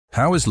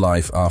How is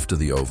life after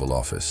the Oval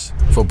Office?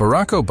 For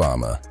Barack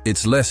Obama,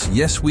 it's less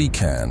 "yes we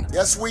can"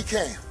 Yes, we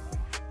can.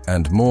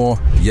 and more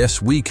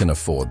 "yes we can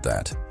afford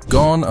that."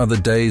 Gone are the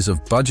days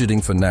of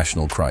budgeting for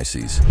national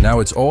crises. Now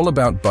it's all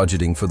about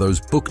budgeting for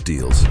those book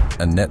deals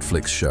and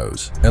Netflix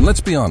shows. And let's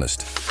be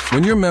honest,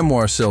 when your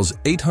memoir sells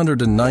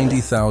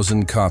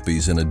 890,000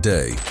 copies in a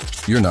day,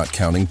 you're not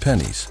counting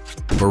pennies.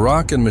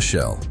 Barack and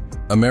Michelle,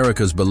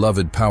 America's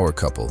beloved power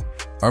couple,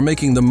 are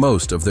making the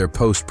most of their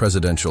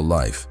post-presidential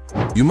life.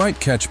 You might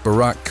catch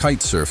Barack kite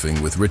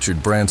surfing with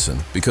Richard Branson,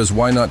 because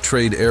why not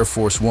trade Air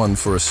Force One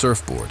for a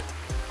surfboard?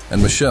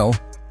 And Michelle,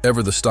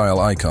 ever the style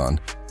icon,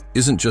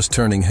 isn't just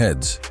turning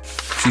heads.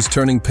 She's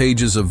turning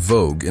pages of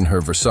Vogue in her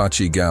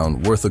Versace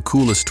gown worth the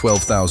coolest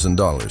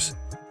 $12,000.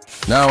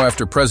 Now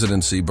after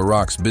presidency,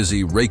 Barack's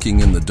busy raking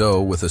in the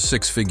dough with a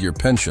six-figure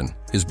pension,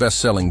 his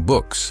best-selling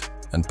books,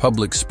 and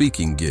public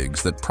speaking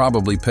gigs that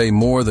probably pay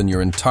more than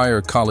your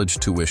entire college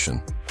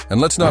tuition. And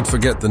let's not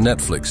forget the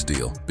Netflix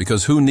deal,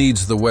 because who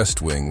needs the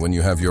West Wing when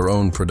you have your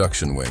own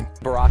production wing?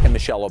 Barack and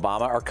Michelle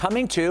Obama are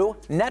coming to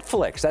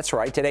Netflix. That's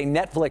right. Today,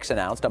 Netflix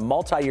announced a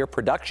multi-year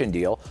production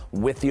deal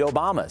with the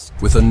Obamas.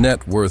 With a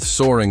net worth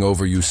soaring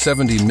over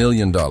 $70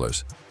 million,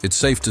 it's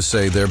safe to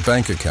say their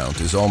bank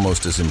account is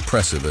almost as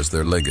impressive as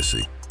their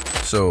legacy.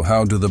 So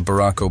how do the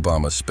Barack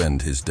Obama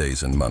spend his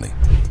days and money?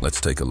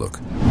 Let's take a look.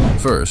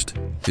 First,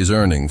 his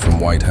earning from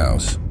White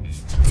House.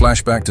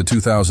 Flashback to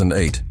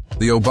 2008.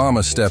 The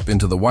Obama step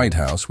into the White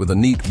House with a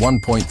neat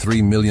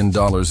 $1.3 million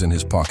in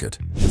his pocket.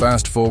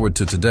 Fast forward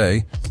to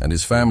today, and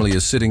his family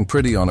is sitting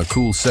pretty on a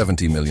cool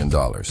 $70 million.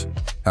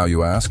 How,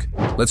 you ask?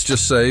 Let's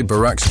just say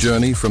Barack's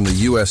journey from the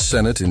U.S.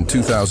 Senate in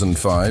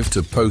 2005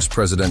 to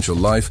post-presidential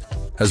life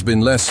has been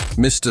less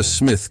Mr.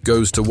 Smith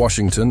goes to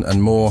Washington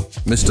and more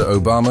Mr.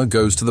 Obama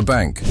goes to the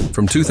bank.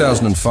 From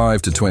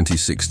 2005 to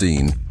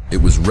 2016,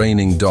 it was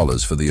raining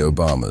dollars for the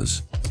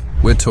Obamas.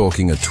 We're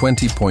talking a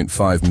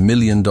 $20.5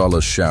 million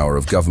shower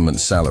of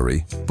government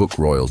salary, book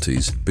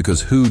royalties,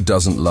 because who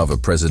doesn't love a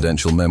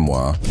presidential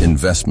memoir,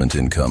 investment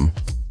income?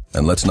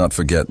 And let's not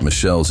forget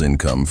Michelle's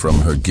income from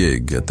her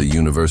gig at the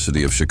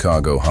University of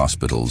Chicago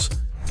hospitals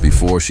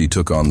before she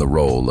took on the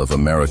role of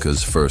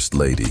America's First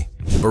Lady.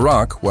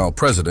 Barack, while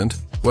president,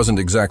 wasn't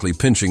exactly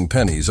pinching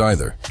pennies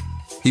either.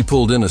 He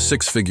pulled in a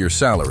six-figure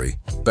salary,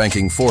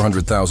 banking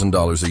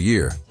 $400,000 a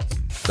year.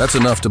 That's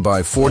enough to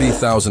buy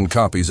 40,000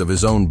 copies of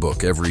his own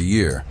book every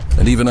year.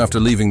 And even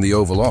after leaving the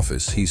Oval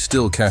Office, he's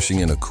still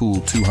cashing in a cool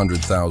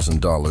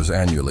 $200,000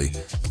 annually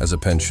as a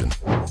pension.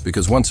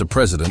 Because once a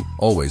president,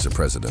 always a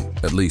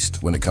president, at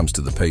least when it comes to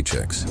the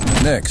paychecks.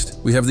 Next,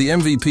 we have the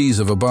MVPs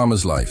of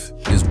Obama's life,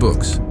 his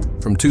books.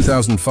 From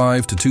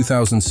 2005 to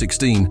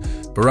 2016,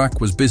 Barack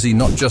was busy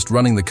not just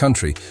running the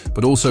country,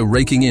 but also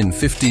raking in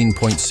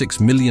 $15.6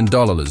 million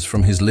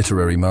from his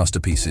literary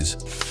masterpieces.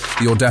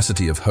 The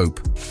Audacity of Hope,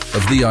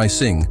 Of Thee I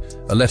Sing,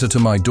 A Letter to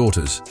My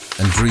Daughters,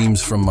 and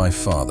Dreams from My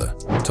Father.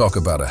 Talk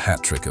about a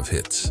hat trick of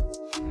hits.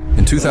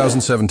 In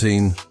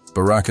 2017,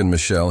 Barack and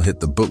Michelle hit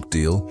the book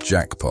deal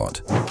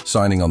jackpot,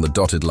 signing on the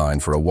dotted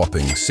line for a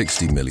whopping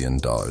 $60 million.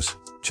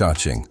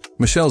 Cha-ching.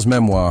 Michelle's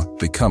memoir,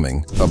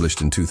 Becoming,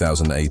 published in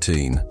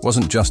 2018,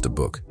 wasn't just a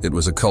book, it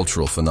was a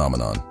cultural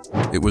phenomenon.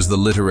 It was the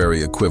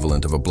literary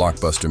equivalent of a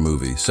blockbuster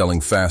movie, selling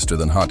faster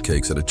than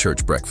hotcakes at a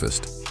church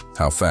breakfast.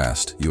 How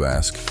fast, you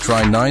ask?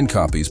 Try 9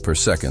 copies per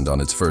second on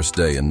its first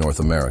day in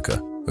North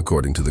America,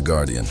 according to The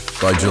Guardian.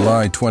 By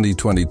July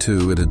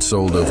 2022, it had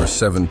sold over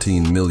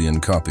 17 million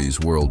copies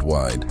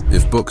worldwide.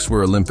 If books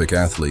were Olympic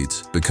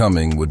athletes,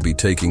 Becoming would be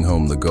taking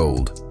home the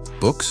gold.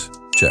 Books?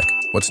 Check.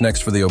 What's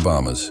next for the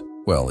Obamas?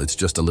 Well, it's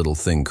just a little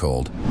thing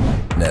called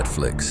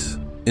Netflix.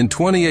 In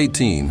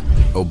 2018,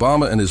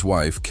 Obama and his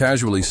wife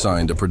casually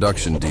signed a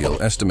production deal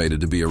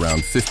estimated to be around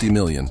 $50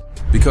 million.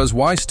 Because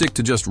why stick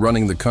to just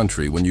running the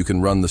country when you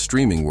can run the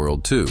streaming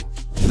world too?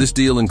 This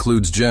deal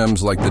includes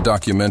gems like the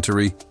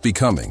documentary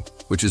Becoming,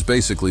 which is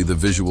basically the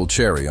visual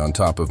cherry on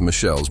top of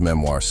Michelle's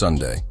memoir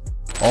Sunday.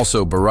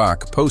 Also,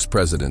 Barack,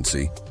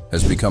 post-presidency,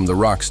 has become the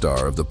rock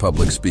star of the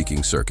public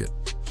speaking circuit.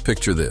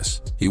 Picture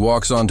this. He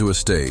walks onto a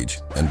stage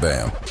and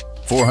bam,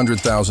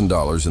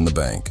 $400,000 in the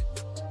bank.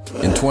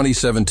 In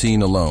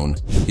 2017 alone,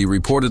 he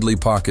reportedly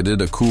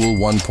pocketed a cool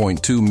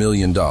 $1.2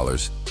 million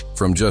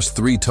from just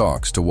 3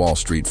 talks to Wall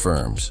Street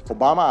firms.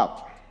 Obama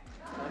out.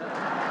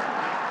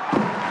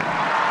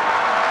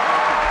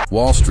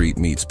 Wall Street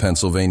meets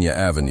Pennsylvania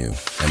Avenue,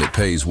 and it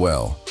pays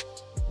well.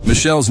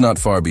 Michelle's not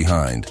far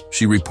behind.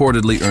 She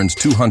reportedly earns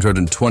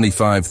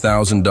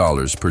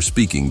 $225,000 per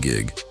speaking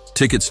gig.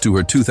 Tickets to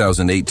her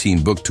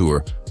 2018 book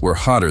tour were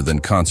hotter than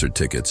concert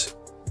tickets,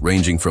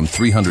 ranging from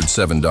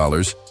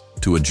 $307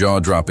 to a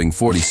jaw-dropping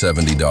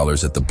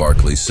 $40-70 at the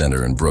Barclays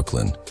Center in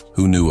Brooklyn.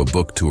 Who knew a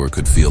book tour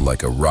could feel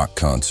like a rock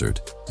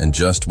concert? And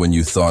just when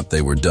you thought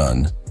they were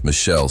done,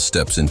 Michelle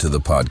steps into the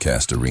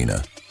podcast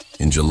arena.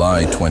 In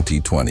July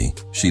 2020,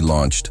 she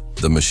launched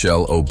the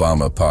Michelle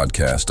Obama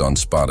Podcast on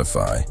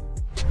Spotify,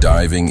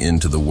 diving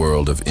into the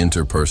world of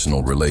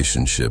interpersonal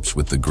relationships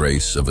with the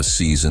grace of a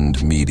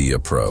seasoned media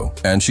pro.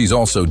 And she's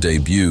also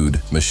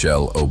debuted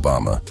Michelle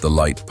Obama, the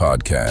Light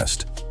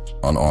Podcast,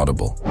 on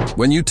Audible.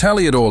 When you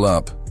tally it all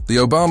up, the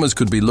Obamas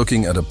could be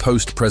looking at a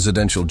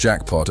post-presidential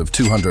jackpot of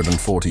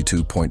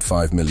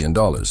 $242.5 million.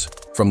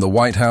 From the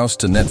White House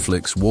to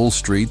Netflix, Wall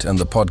Street, and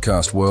the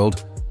podcast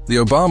world, the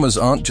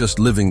Obamas aren't just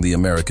living the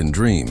American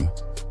dream,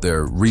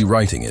 they're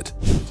rewriting it,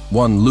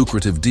 one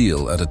lucrative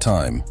deal at a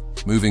time.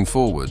 Moving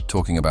forward,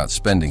 talking about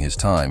spending his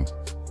time,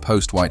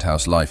 post-White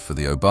House life for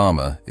the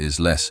Obama is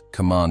less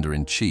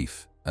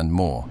commander-in-chief and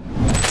more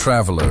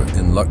traveler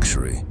in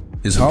luxury.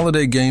 His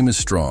holiday game is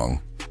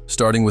strong,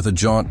 starting with a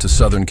jaunt to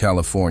Southern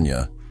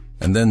California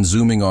and then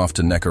zooming off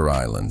to Necker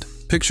Island.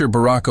 Picture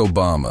Barack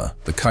Obama,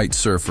 the kite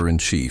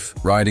surfer-in-chief,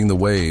 riding the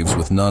waves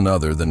with none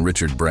other than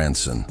Richard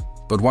Branson.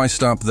 But why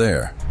stop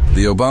there?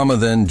 The Obama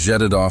then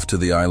jetted off to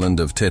the island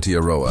of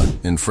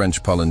Tetiaroa in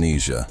French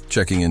Polynesia,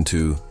 checking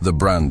into the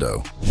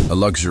Brando, a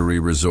luxury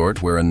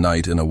resort where a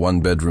night in a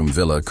one-bedroom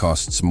villa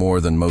costs more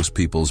than most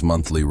people's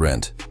monthly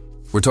rent.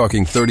 We're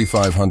talking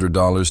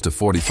 $3,500 to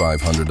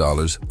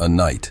 $4,500 a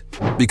night.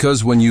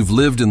 Because when you've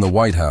lived in the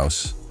White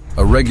House,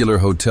 a regular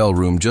hotel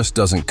room just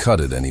doesn't cut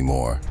it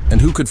anymore. And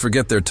who could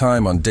forget their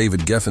time on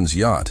David Geffen's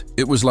yacht?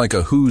 It was like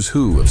a who's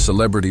who of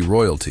celebrity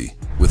royalty,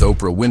 with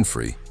Oprah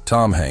Winfrey,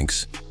 Tom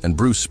Hanks, and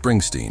Bruce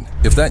Springsteen.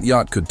 If that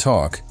yacht could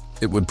talk,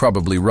 it would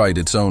probably write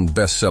its own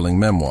best-selling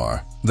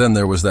memoir. Then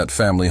there was that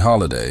family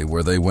holiday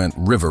where they went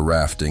river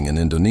rafting in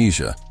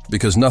Indonesia,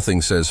 because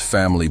nothing says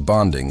family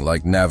bonding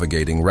like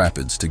navigating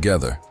rapids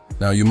together.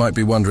 Now you might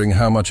be wondering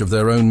how much of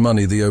their own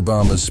money the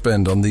Obamas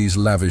spend on these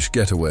lavish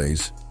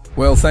getaways.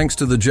 Well, thanks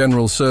to the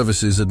General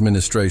Services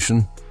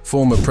Administration,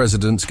 former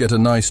presidents get a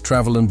nice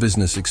travel and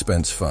business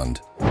expense fund.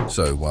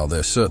 So while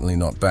they're certainly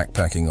not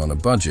backpacking on a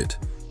budget,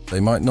 they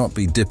might not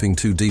be dipping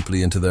too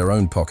deeply into their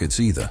own pockets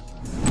either.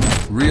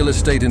 Real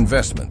estate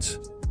investments.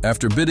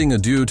 After bidding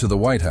adieu to the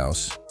White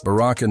House,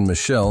 Barack and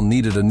Michelle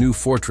needed a new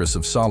fortress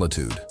of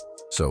solitude.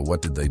 So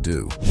what did they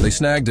do? They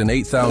snagged an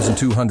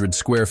 8,200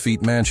 square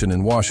feet mansion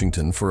in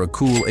Washington for a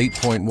cool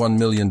 $8.1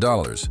 million,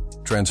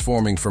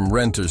 transforming from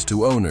renters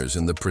to owners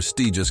in the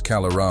prestigious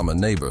Kalorama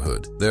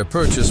neighborhood. Their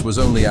purchase was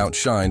only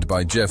outshined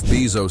by Jeff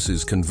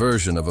Bezos's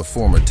conversion of a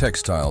former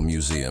textile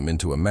museum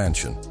into a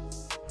mansion.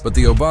 But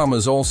the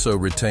Obamas also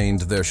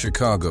retained their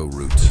Chicago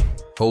roots,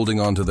 holding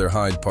on to their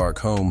Hyde Park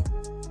home,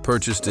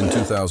 purchased in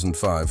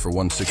 2005 for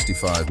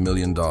 $165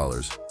 million,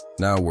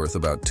 now worth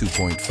about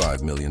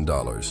 $2.5 million.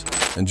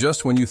 And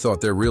just when you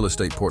thought their real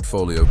estate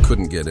portfolio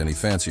couldn't get any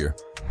fancier,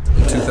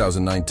 in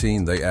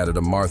 2019 they added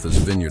a Martha's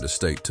Vineyard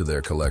estate to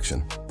their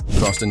collection,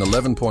 costing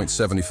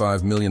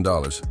 $11.75 million.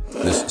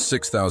 This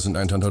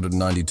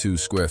 6,992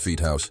 square feet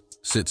house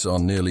sits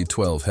on nearly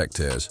 12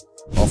 hectares,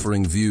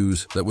 offering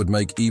views that would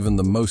make even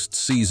the most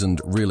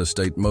seasoned real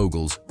estate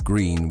moguls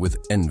green with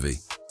envy.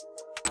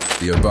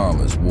 The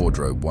Obamas'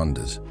 wardrobe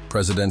wonders.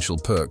 Presidential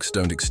perks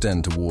don't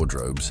extend to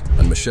wardrobes,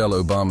 and Michelle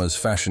Obama's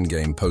fashion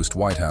game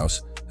post-White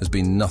House has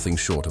been nothing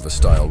short of a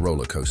style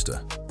roller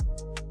coaster.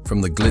 From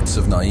the glitz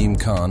of Naeem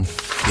Khan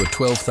to a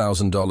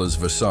 $12,000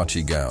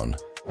 Versace gown,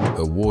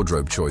 her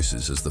wardrobe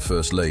choices as the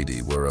First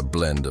Lady were a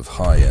blend of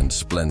high-end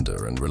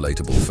splendor and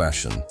relatable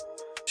fashion.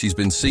 She's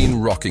been seen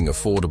rocking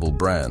affordable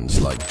brands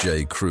like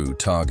J. Crew,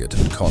 Target,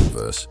 and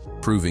Converse,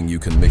 proving you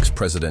can mix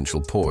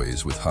presidential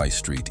poise with high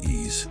street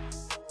ease.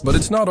 But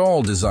it's not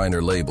all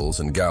designer labels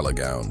and gala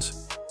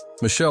gowns.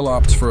 Michelle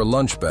opts for a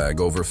lunch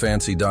bag over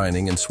fancy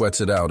dining and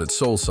sweats it out at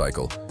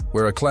SoulCycle,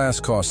 where a class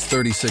costs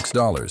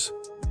 $36.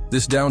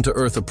 This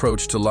down-to-earth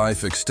approach to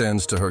life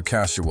extends to her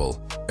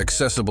casual,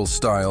 accessible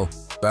style,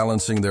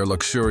 balancing their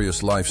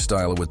luxurious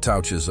lifestyle with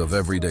touches of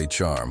everyday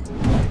charm.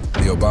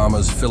 The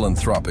Obamas'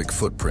 Philanthropic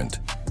Footprint.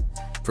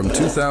 From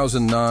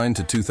 2009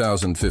 to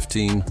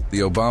 2015, the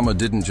Obama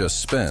didn't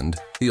just spend,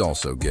 he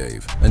also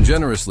gave, and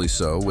generously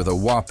so, with a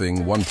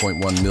whopping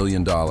 $1.1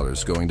 million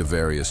going to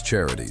various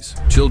charities.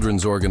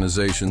 Children's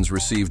organizations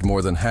received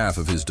more than half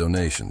of his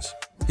donations.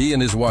 He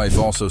and his wife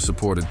also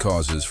supported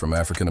causes from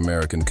African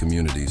American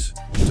communities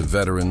to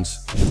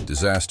veterans,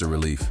 disaster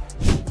relief,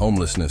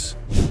 homelessness,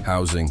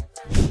 housing,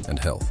 and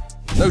health.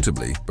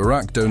 Notably,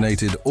 Barack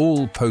donated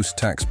all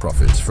post-tax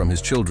profits from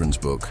his children's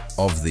book,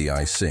 Of Thee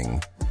I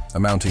Sing,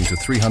 amounting to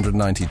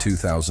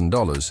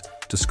 $392,000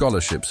 to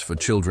scholarships for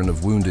children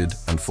of wounded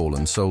and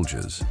fallen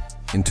soldiers.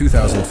 In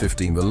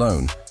 2015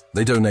 alone,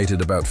 they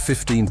donated about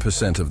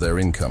 15% of their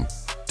income,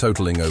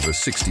 totaling over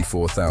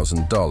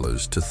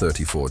 $64,000 to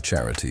 34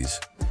 charities.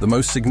 The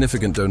most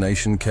significant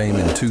donation came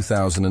in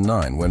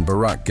 2009 when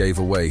Barack gave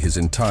away his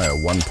entire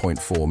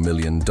 $1.4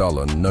 million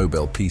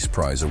Nobel Peace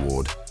Prize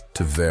award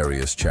to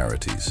various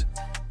charities.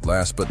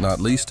 Last but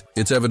not least,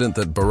 it's evident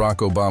that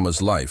Barack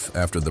Obama's life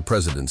after the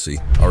presidency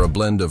are a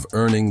blend of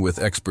earning with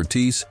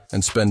expertise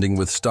and spending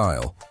with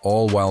style,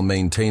 all while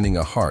maintaining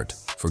a heart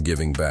for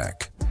giving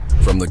back.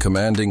 From the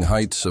commanding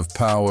heights of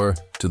power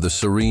to the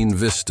serene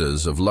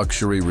vistas of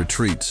luxury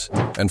retreats,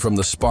 and from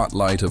the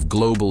spotlight of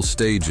global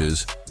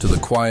stages to the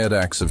quiet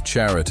acts of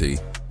charity,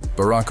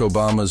 Barack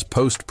Obama's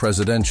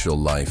post-presidential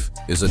life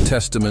is a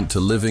testament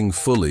to living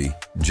fully,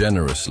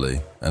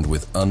 generously, and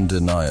with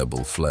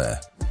undeniable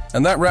flair.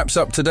 And that wraps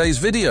up today's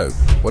video.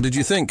 What did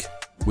you think?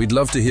 We'd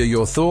love to hear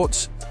your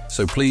thoughts.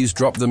 so please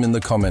drop them in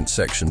the comment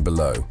section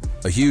below.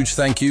 A huge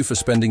thank you for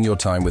spending your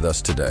time with us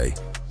today.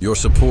 Your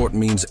support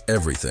means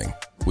everything.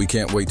 We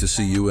can't wait to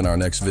see you in our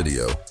next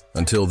video.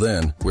 Until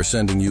then, we're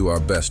sending you our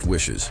best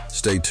wishes.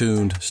 Stay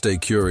tuned, stay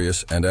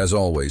curious, and as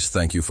always,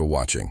 thank you for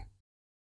watching.